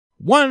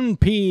One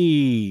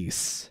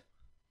Piece.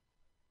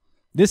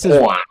 This is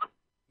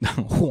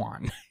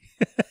Juan.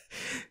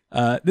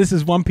 This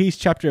is One Piece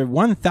chapter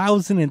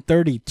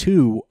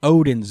 1032,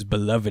 Odin's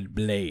Beloved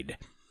Blade.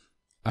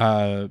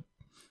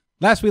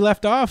 Last we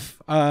left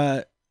off,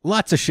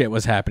 lots of shit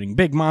was happening.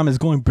 Big Mom is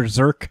going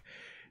berserk,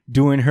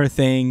 doing her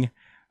thing.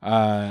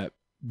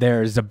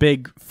 There's a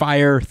big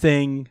fire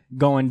thing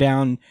going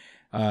down.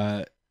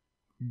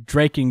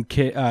 Drake and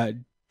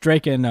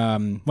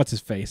what's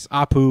his face,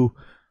 Apu,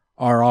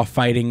 are all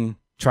fighting,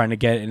 trying to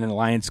get an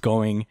alliance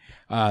going.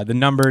 The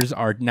numbers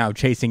are now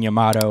chasing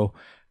Yamato.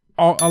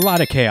 A lot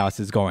of chaos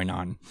is going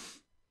on.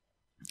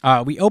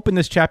 We open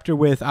this chapter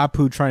with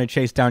Apu trying to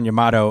chase down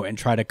Yamato and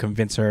try to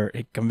convince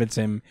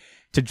him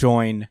to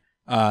join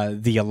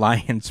the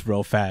alliance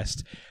real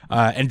fast.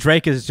 And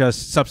Drake is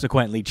just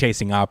subsequently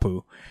chasing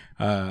Apu.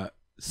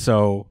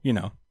 So, you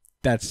know,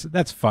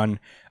 that's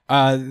fun.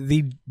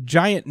 The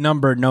giant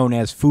number known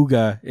as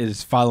Fuga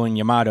is following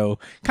Yamato,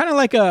 kind of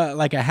like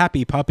a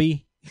happy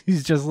puppy.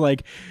 He's just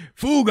like,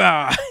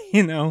 Fuga,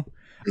 you know.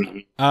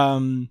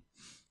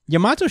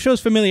 Yamato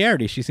shows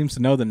familiarity. He seems to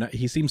know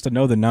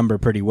the number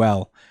pretty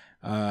well.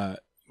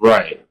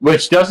 Right,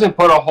 which doesn't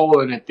put a hole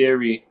in the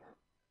theory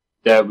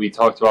that we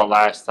talked about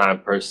last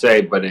time per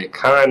se, but it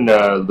kind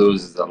of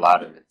loses a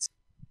lot of it.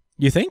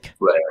 You think?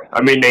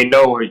 I mean, they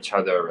know each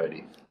other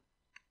already.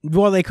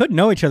 Well, they could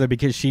know each other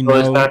because she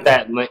knows. It's not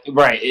that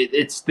right.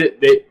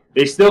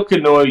 They still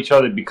could know each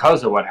other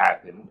because of what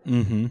happened.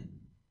 Mm-hmm.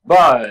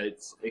 But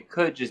it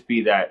could just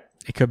be that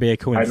it could be a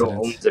coincidence.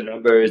 Kaido owns the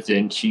numbers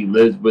and she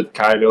lives with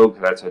Kaido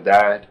because that's her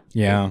dad.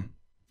 Yeah.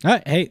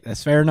 Hey,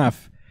 that's fair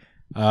enough.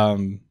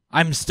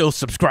 I'm still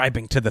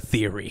subscribing to the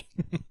theory.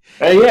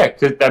 Yeah,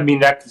 because I mean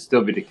that could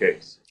still be the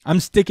case.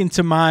 I'm sticking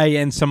to my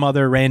and some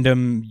other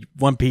random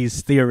One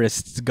Piece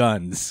theorists'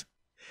 guns.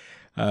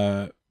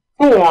 One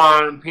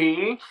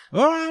Piece.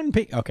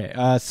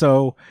 Okay.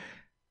 So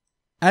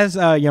as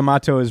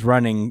Yamato is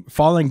running,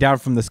 falling down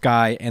from the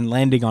sky and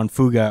landing on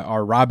Fuga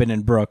are Robin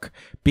and Brook,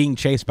 being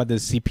chased by the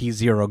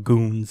CP0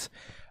 goons.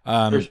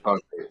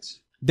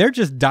 They're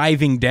just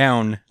diving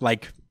down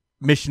like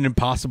Mission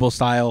Impossible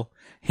style,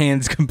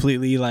 hands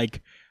completely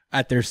like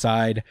at their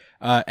side.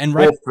 And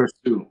right, full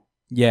pursuit.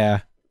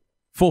 Yeah,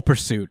 full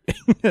pursuit.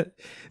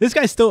 This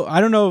guy's still. I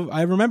don't know.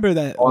 I remember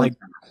that like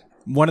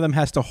one of them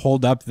has to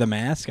hold up the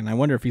mask, and I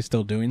wonder if he's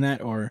still doing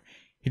that or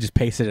he just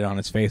pasted it on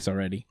his face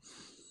already.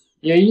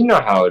 Yeah, you know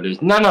how it is.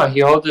 No,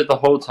 he holds it the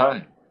whole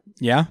time.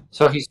 Yeah?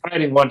 So he's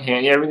fighting one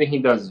hand. Yeah, everything he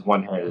does is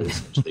one-handed,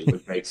 essentially,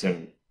 which makes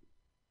him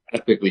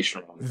epically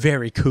strong.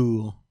 Very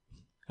cool.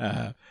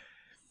 But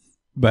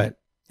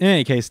in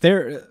any case,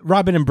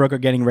 Robin and Brook are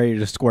getting ready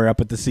to square up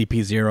with the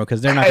CP0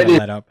 because they're not going to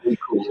let up.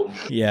 Cool.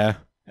 Yeah.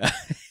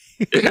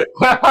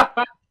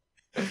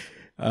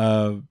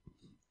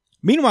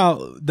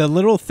 Meanwhile, the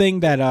little thing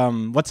that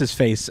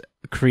what's-his-face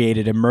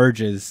created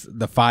emerges,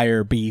 the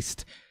fire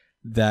beast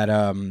that...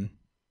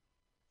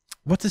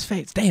 what's his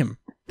face? Damn.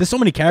 There's so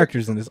many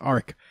characters in this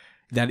arc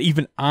that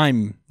even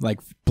I'm like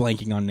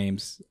blanking on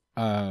names.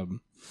 But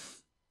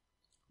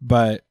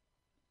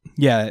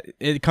yeah,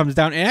 it comes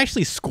down and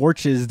actually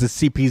scorches the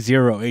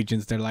CP0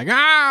 agents. They're like,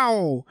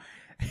 ow!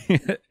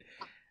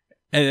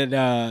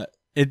 And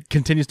it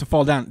continues to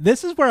fall down.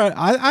 This is where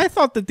I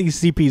thought that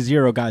these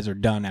CP0 guys are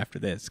done after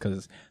this,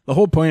 because the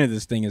whole point of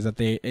this thing is that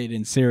it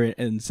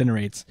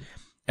incinerates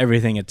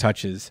everything it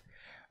touches.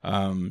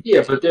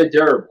 Yeah, but they're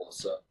durable,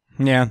 so.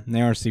 Yeah,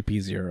 they are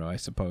CP0, I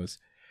suppose.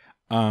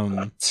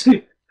 They'll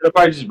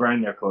probably just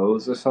burn their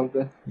clothes or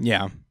something.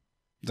 Yeah.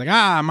 It's like,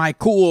 my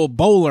cool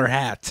bowler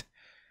hat.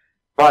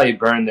 Probably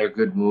burn their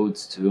good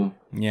moods, too.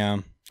 Yeah.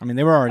 I mean,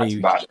 they were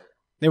already as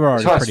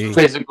pretty...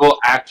 physical,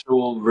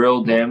 actual,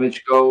 real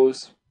damage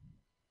goes,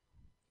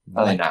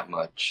 probably not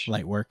much.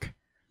 Light work.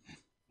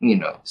 You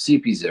know,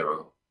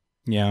 CP0.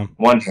 Yeah.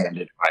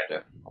 One-handed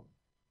fighter.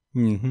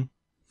 Mm-hmm.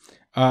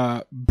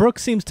 Brook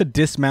seems to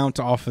dismount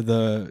off of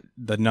the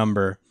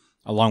number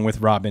along with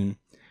Robin.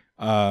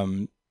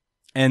 And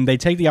they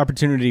take the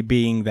opportunity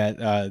being that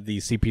the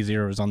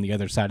CP0 is on the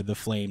other side of the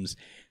flames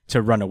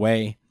to run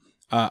away.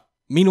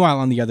 Meanwhile,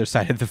 on the other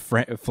side of the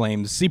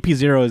flames,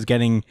 CP0 is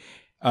getting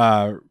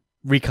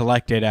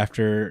recollected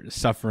after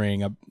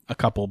suffering a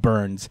couple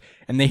burns.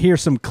 And they hear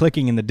some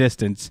clicking in the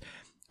distance.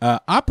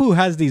 Apu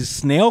has these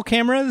snail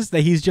cameras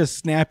that he's just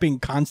snapping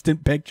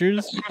constant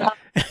pictures.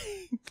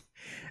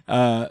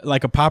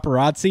 Like a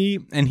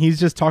paparazzi, and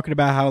he's just talking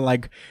about how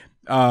like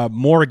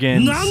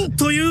Morgan would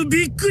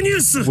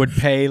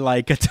pay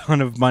like a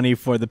ton of money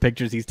for the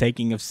pictures he's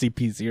taking of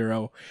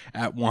CP0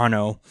 at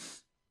Wano.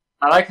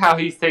 I like how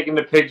he's taking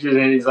the pictures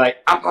and he's like,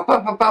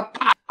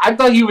 I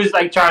thought he was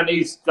like trying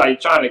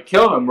to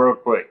kill him real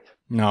quick.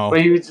 No,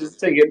 but he was just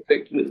taking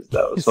pictures.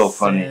 That was so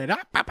funny.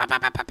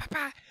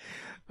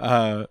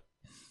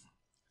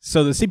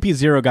 So the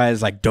CP0 guy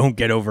is like, "Don't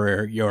get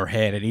over your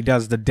head," and he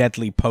does the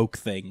deadly poke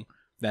thing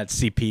that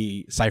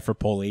CP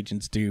Cypherpole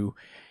agents do.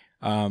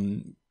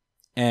 And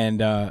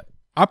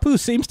Apu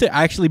seems to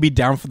actually be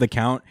down for the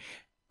count.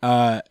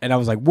 And I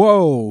was like,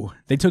 whoa,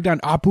 they took down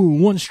Apu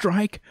in one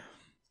strike.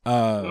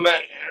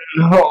 Man,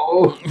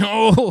 no.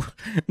 No,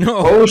 no.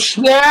 Oh,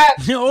 snap.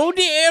 Oh,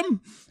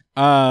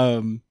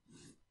 damn.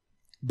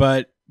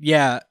 But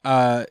yeah,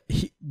 the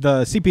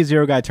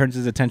CP0 guy turns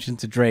his attention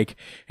to Drake,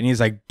 and he's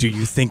like, "Do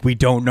you think we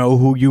don't know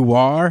who you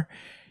are?"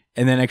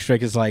 And then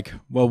X-Drake is like,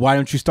 "Well, why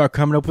don't you start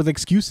coming up with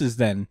excuses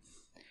then?"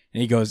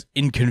 And he goes,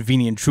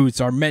 "Inconvenient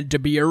truths are meant to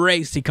be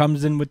erased." He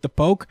comes in with the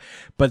poke,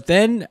 but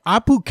then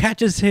Apu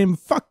catches him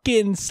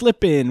fucking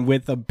slipping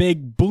with a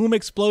big boom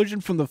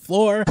explosion from the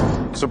floor.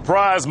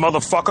 Surprise,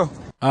 motherfucker.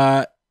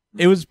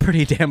 It was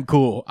pretty damn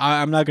cool.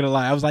 I'm not gonna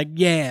lie. I was like,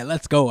 "Yeah,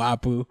 let's go,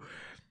 Apu."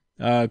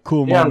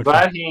 Cool. Yeah, I'm moment.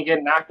 glad he didn't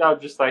get knocked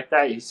out just like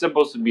that. He's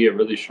supposed to be a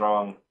really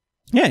strong.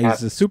 Yeah,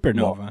 he's a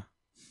supernova.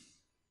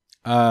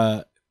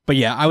 But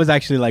yeah, I was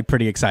actually like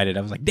pretty excited.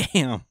 I was like,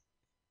 "Damn,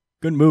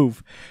 good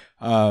move."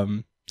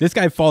 This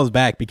guy falls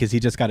back because he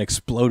just got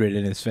exploded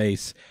in his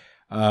face.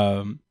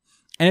 And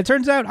it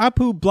turns out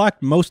Apu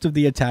blocked most of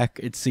the attack,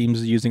 it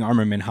seems, using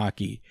armament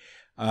hockey.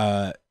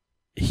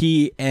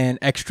 He and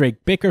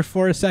X-Drake bicker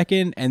for a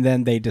second, and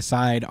then they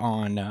decide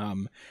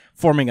on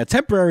forming a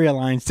temporary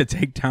alliance to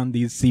take down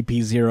these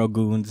CP0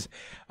 goons.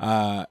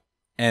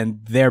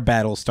 And their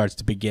battle starts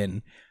to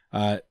begin.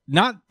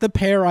 Not the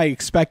pair I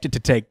expected to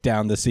take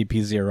down the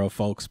CP0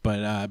 folks,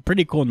 but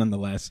pretty cool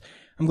nonetheless.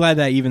 I'm glad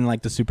that even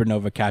like the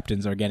Supernova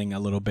captains are getting a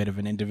little bit of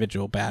an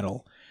individual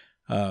battle.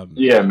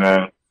 Yeah,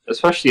 man.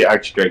 Especially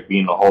X-Drake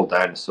being a whole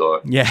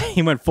dinosaur. Yeah,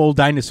 he went full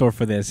dinosaur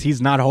for this. He's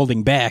not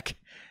holding back.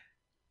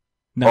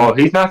 No. Oh,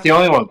 he's not the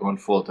only one going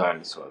full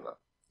dinosaur, though.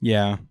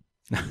 Yeah.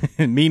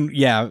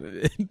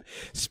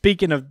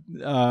 Speaking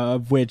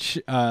of which,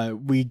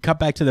 we cut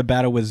back to the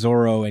battle with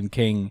Zoro and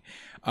King.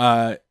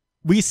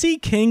 We see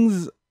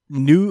King's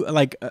new,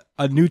 like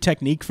a new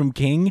technique from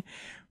King,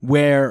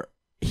 where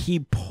he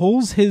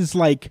pulls his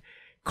like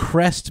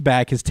crest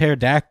back, his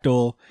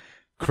pterodactyl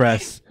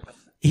crest.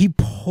 He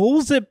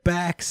pulls it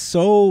back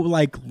so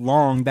like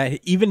long that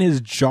even his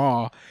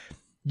jaw,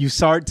 you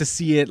start to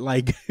see it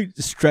like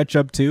stretch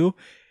up too.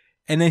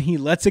 And then he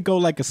lets it go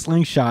like a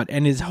slingshot,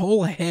 and his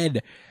whole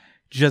head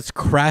just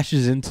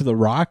crashes into the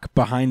rock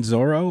behind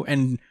Zoro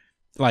and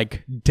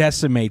like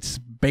decimates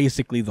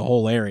basically the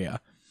whole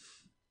area.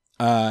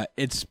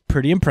 It's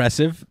pretty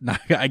impressive,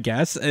 I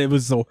guess. It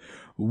was a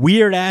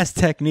weird ass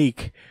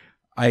technique.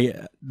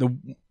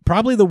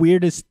 Probably the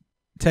weirdest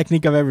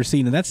technique I've ever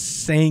seen, and that's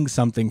saying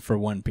something for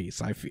One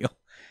Piece, I feel.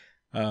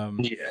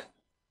 Yeah.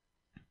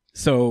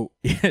 So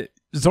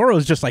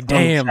Zoro's just like,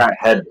 damn.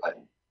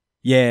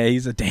 Yeah,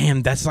 he's a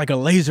damn, that's like a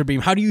laser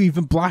beam. How do you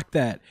even block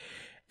that?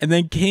 And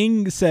then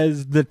King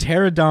says the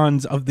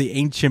pterodons of the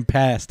ancient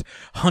past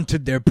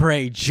hunted their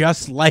prey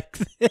just like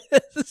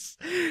this.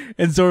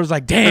 And Zoro's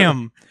like,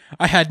 damn,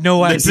 I had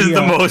no idea. This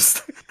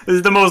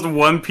is the most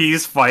One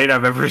Piece fight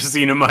I've ever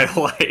seen in my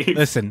life.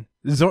 Listen,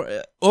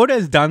 Oda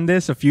has done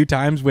this a few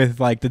times with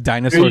like the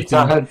dinosaur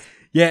thing.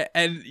 Yeah,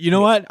 and you know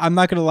what? I'm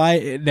not gonna lie,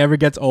 it never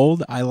gets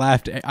old. I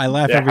laugh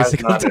every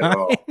single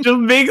time. Just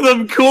make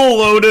them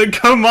cool, Oda.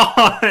 Come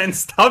on,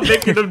 stop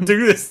making them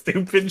do this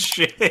stupid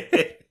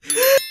shit.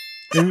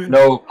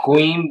 No,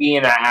 Queen being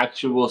an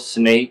actual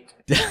snake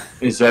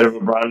instead of a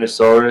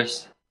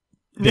brontosaurus.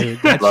 Dude,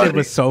 that shit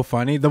was so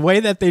funny. The way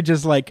that they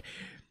just like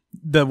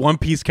the One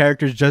Piece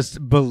characters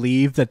just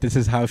believe that this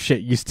is how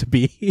shit used to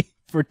be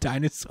for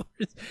dinosaurs.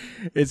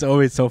 It's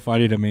always so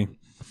funny to me.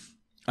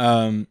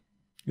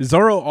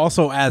 Zoro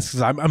also asks,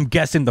 I'm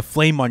guessing the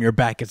flame on your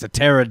back is a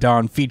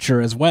pterodon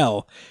feature as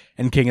well.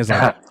 And King is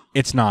like,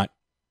 it's not.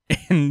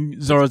 And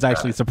Zoro's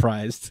actually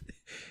surprised.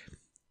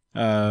 He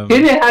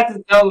didn't have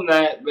to tell him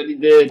that, but he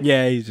did.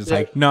 Yeah, he's just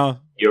like, no.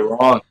 You're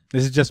wrong.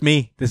 This is just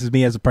me. This is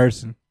me as a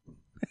person.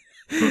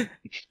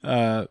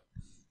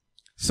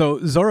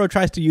 So Zoro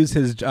tries to use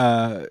his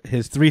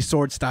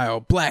 3-sword style,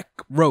 black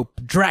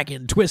rope,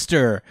 dragon,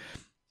 twister.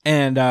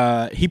 And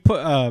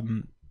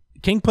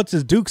King puts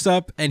his dukes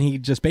up, and he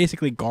just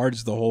basically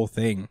guards the whole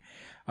thing.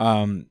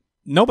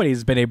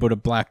 Nobody's been able to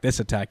block this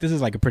attack. This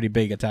is like a pretty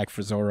big attack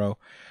for Zoro.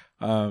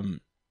 And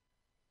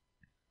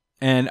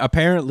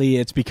apparently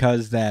it's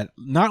because that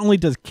not only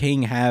does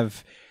King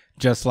have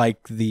just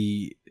like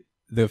the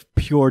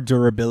pure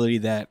durability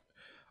that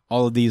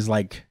all of these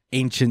like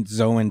ancient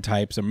Zoan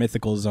types or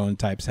mythical Zoan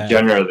types have.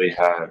 Generally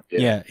have.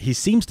 Yeah, he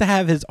seems to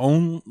have his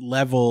own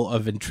level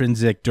of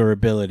intrinsic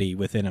durability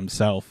within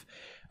himself.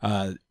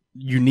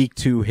 Unique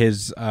to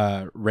his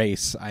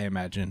race, I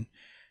imagine,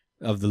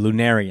 of the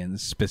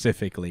Lunarians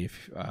specifically,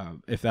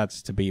 if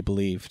that's to be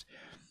believed.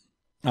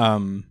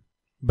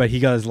 But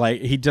he goes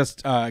like he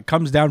just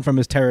comes down from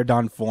his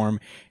pterodon form,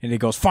 and he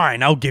goes,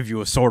 "Fine, I'll give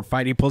you a sword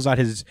fight." He pulls out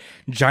his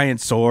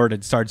giant sword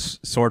and starts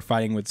sword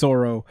fighting with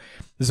Zoro.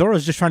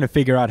 Zoro's just trying to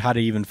figure out how to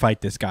even fight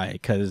this guy,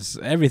 because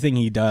everything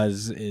he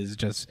does is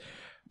just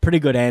a pretty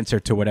good answer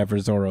to whatever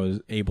Zoro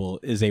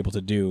is able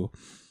to do.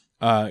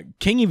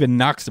 King even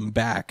knocks him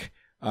back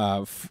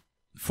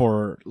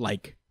for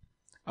like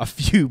a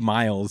few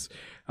miles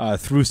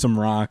through some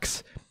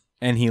rocks,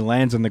 and he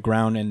lands on the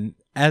ground. And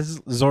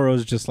as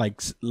Zoro's just like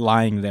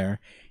lying there,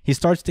 he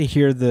starts to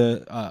hear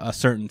a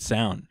certain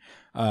sound,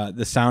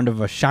 the sound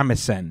of a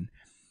shamisen,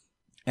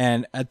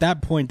 And at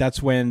that point,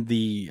 that's when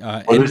the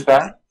What is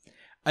that?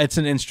 It's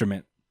an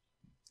instrument.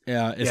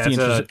 It's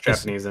a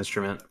Japanese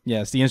instrument.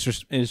 Yes, the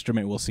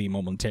instrument we'll see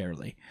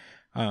momentarily.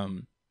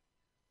 And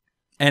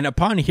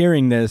upon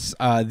hearing this,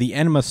 the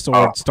Enma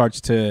sword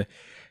starts to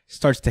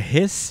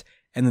hiss,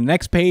 and the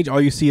next page, all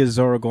you see is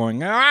Zoro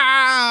going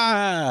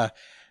ah,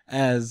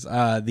 as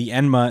the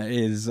Enma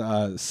is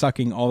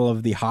sucking all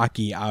of the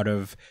haki out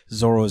of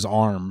Zoro's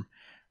arm.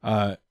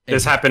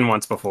 This happened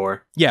once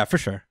before. Yeah, for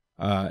sure.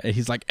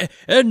 He's like,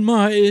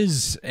 Enma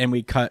is, and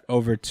we cut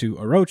over to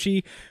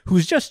Orochi,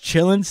 who's just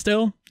chilling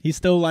still. He's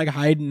still like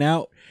hiding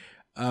out.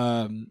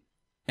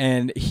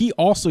 And he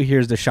also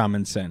hears the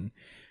Shaman Sen,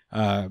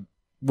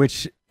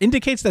 which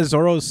indicates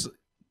that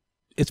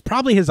it's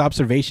probably his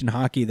observation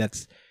haki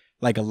that's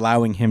like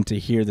allowing him to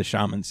hear the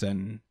Shaman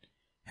Sen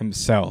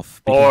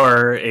himself.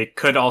 Or it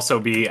could also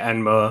be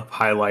Enma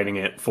highlighting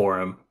it for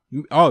him.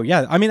 Oh,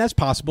 yeah. I mean, that's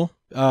possible.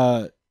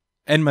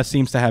 Enma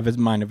seems to have a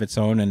mind of its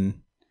own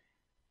and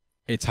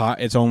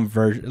its own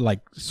version, like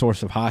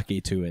source of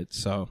haki to it.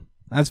 So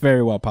that's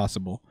very well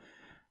possible.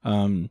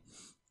 But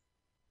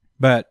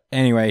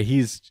anyway,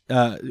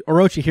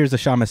 Orochi hears the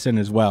Shaman Sen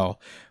as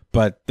well.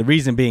 But the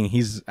reason being,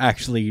 he's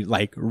actually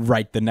like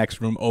right the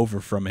next room over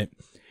from it.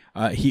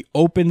 He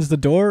opens the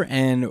door,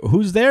 and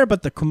who's there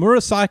but the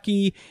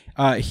Komurasaki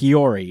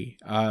Hiyori?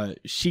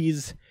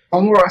 She's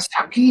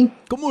Komurasaki.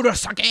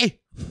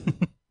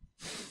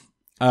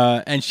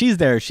 And she's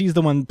there. She's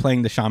the one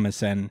playing the Shaman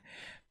Sen.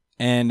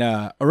 And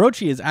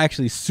Orochi is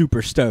actually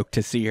super stoked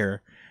to see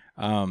her,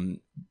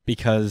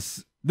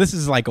 because this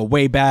is like a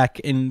way back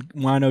in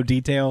Wano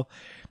detail,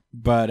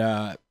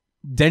 but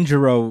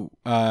Denjiro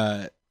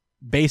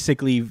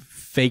basically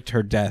faked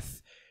her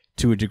death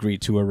to a degree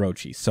to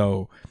Orochi.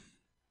 So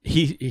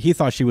he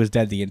thought she was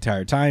dead the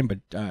entire time, but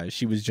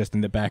she was just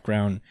in the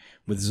background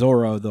with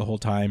Zoro the whole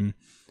time.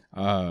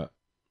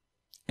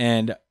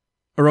 And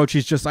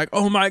Orochi's just like,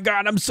 oh my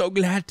god, I'm so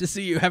glad to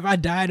see you. Have I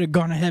died or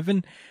gone to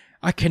heaven?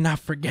 I cannot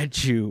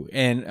forget you.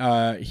 And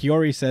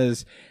Hiyori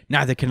says,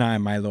 neither can I,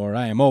 my lord.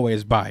 I am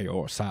always by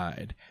your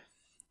side.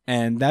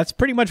 And that's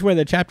pretty much where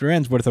the chapter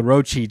ends, with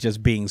Orochi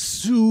just being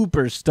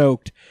super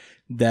stoked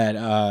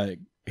that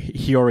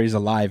Hiyori's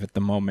alive at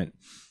the moment.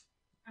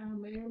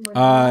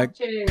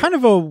 Kind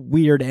of a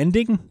weird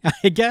ending,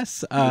 I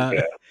guess,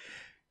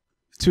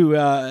 to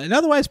an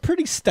otherwise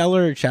pretty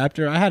stellar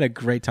chapter. I had a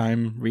great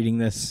time reading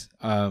this.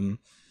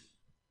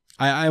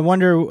 I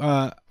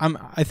wonder,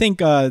 I think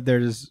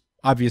there's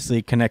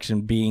obviously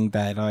connection being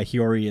that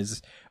Hiyori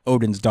is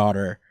Odin's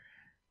daughter,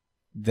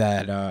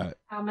 that the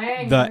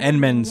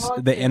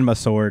Enma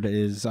sword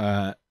is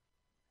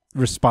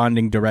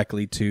responding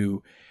directly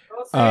to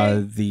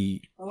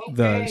the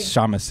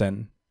Shaman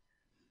Sen.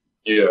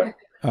 Yeah.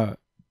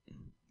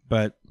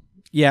 But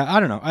yeah, I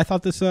don't know. I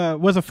thought this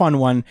was a fun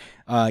one.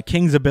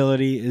 King's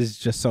ability is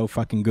just so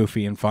fucking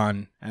goofy and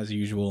fun as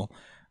usual.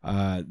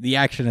 The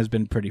action has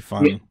been pretty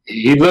fun.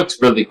 He looks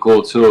really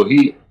cool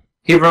too.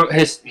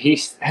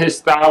 His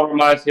style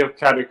reminds me of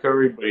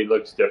Katakuri, but he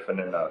looks different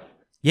enough.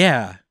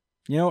 Yeah,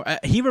 you know,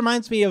 he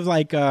reminds me of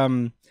like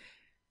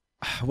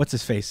what's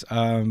his face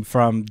from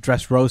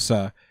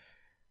Dressrosa,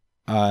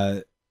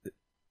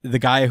 the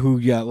guy who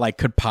like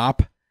could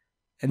pop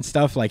and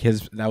stuff. Like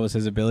that was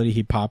his ability.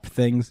 He popped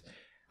things.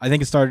 I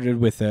think it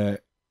started with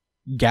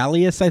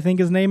Gallius, I think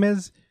his name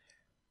is.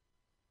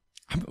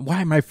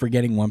 Why am I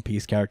forgetting One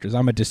Piece characters?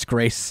 I'm a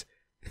disgrace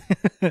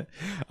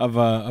of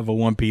a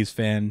One Piece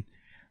fan.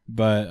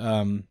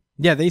 But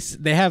yeah,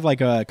 they have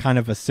like a kind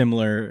of a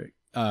similar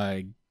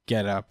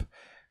get up.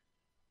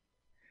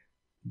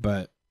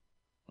 But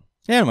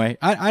anyway,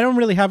 I don't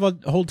really have a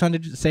whole ton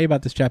to say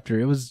about this chapter.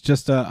 It was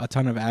just a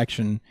ton of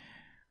action.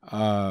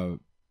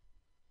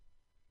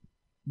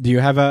 Do you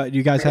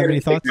guys have any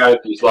thoughts?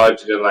 These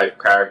larger than life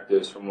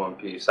characters from One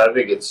Piece. I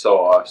think it's so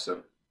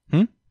awesome.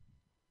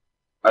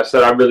 I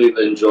said I really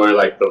enjoy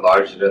like the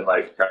larger than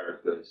life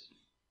characters.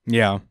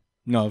 Yeah,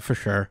 no, for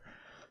sure.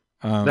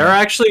 There are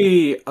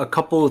actually a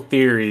couple of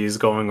theories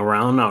going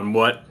around on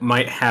what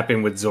might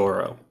happen with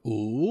Zoro.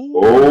 Ooh.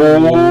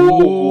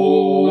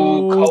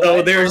 Oh.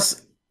 So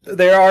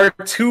there are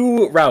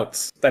two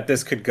routes that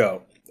this could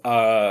go.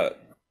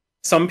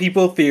 Some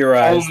people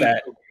theorize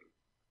that.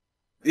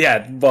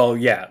 Yeah, well,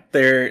 yeah.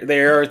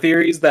 There are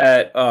theories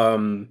that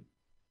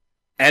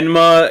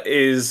Enma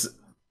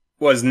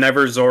was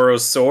never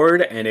Zoro's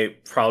sword, and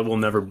it probably will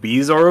never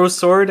be Zoro's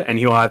sword, and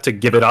he'll have to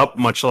give it up,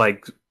 much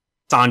like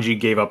Sanji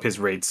gave up his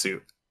raid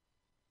suit.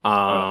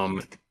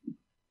 The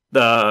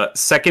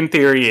second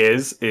theory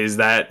is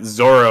that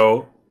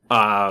Zoro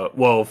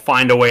will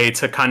find a way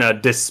to kind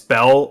of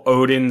dispel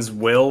Odin's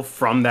will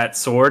from that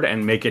sword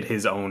and make it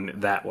his own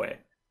that way.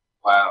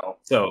 Wow.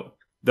 So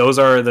those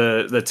are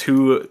the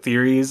two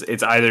theories.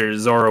 It's either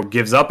Zoro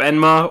gives up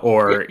Enma,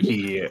 or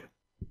he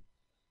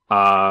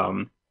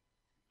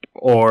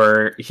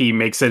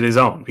makes it his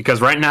own.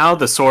 Because right now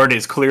the sword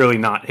is clearly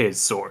not his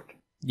sword.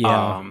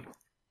 Yeah.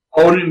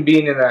 Odin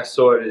being in that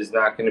sword is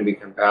not going to be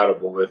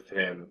compatible with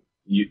him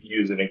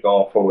using it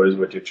going forward, is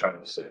what you're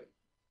trying to say.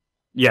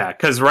 Yeah,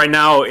 because right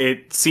now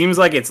it seems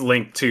like it's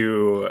linked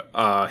to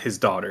his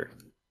daughter.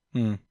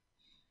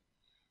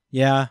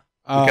 Yeah.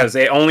 Because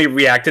it only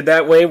reacted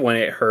that way when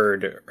it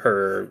heard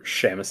her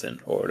shamisen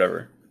or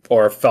whatever,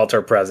 or felt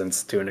her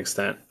presence to an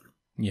extent.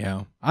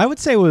 Yeah, I would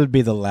say it would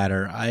be the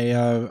latter.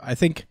 I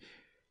think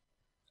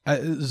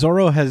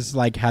Zoro has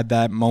like had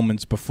that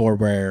moments before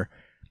where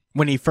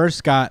when he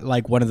first got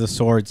like one of the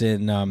swords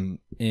in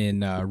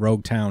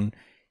Rogue Town,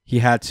 he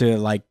had to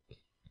like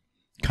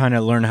kind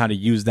of learn how to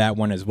use that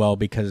one as well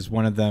because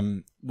one of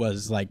them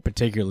was like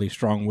particularly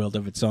strong-willed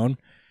of its own.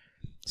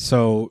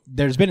 So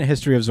there's been a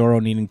history of Zoro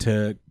needing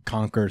to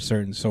conquer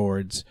certain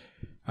swords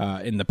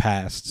in the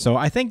past. So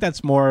I think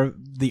that's more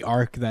the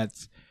arc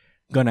that's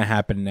gonna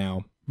happen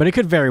now. But it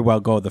could very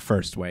well go the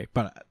first way.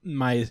 But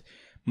my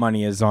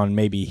money is on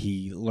maybe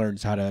he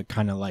learns how to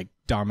kind of like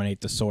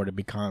dominate the sword and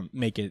become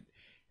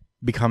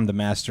the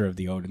master of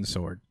the Odin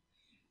sword.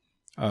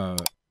 I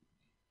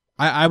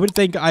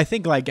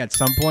think like at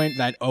some point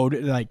that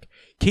Odin, like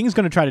King's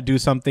gonna try to do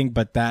something,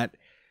 but that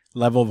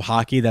level of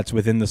hockey that's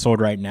within the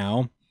sword right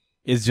now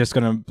is just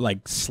gonna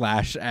like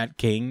slash at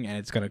King and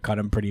it's gonna cut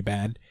him pretty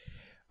bad.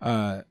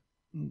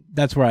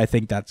 That's where I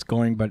think that's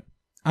going, but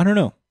I don't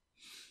know.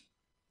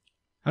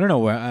 I don't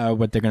know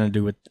what they're gonna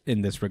do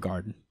in this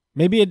regard.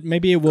 Maybe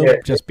it will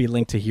just be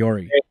linked to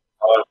Hiyori.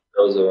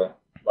 Those are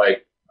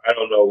like I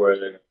don't know where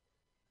they're.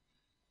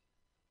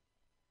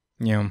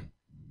 Yeah.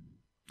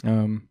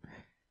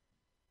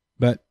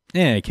 But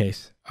in any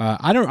case,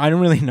 I don't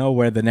really know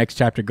where the next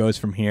chapter goes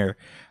from here.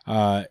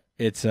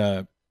 It's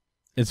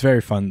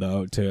very fun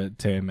though to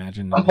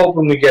imagine. I'm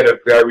hoping we get a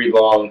very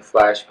long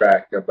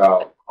flashback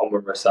about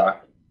Homer Masaki.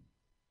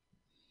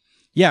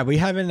 Yeah, we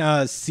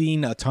haven't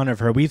seen a ton of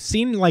her. We've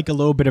seen like a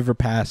little bit of her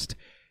past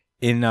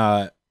in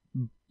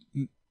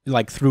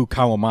like through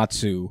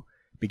Kawamatsu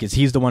because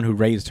he's the one who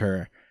raised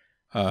her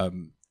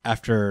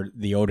after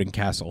the Odin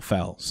castle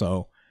fell.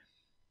 So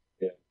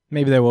yeah.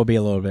 Maybe there will be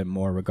a little bit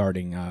more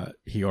regarding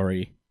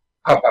Hiyori.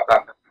 Yeah,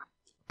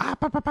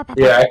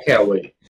 I can't wait.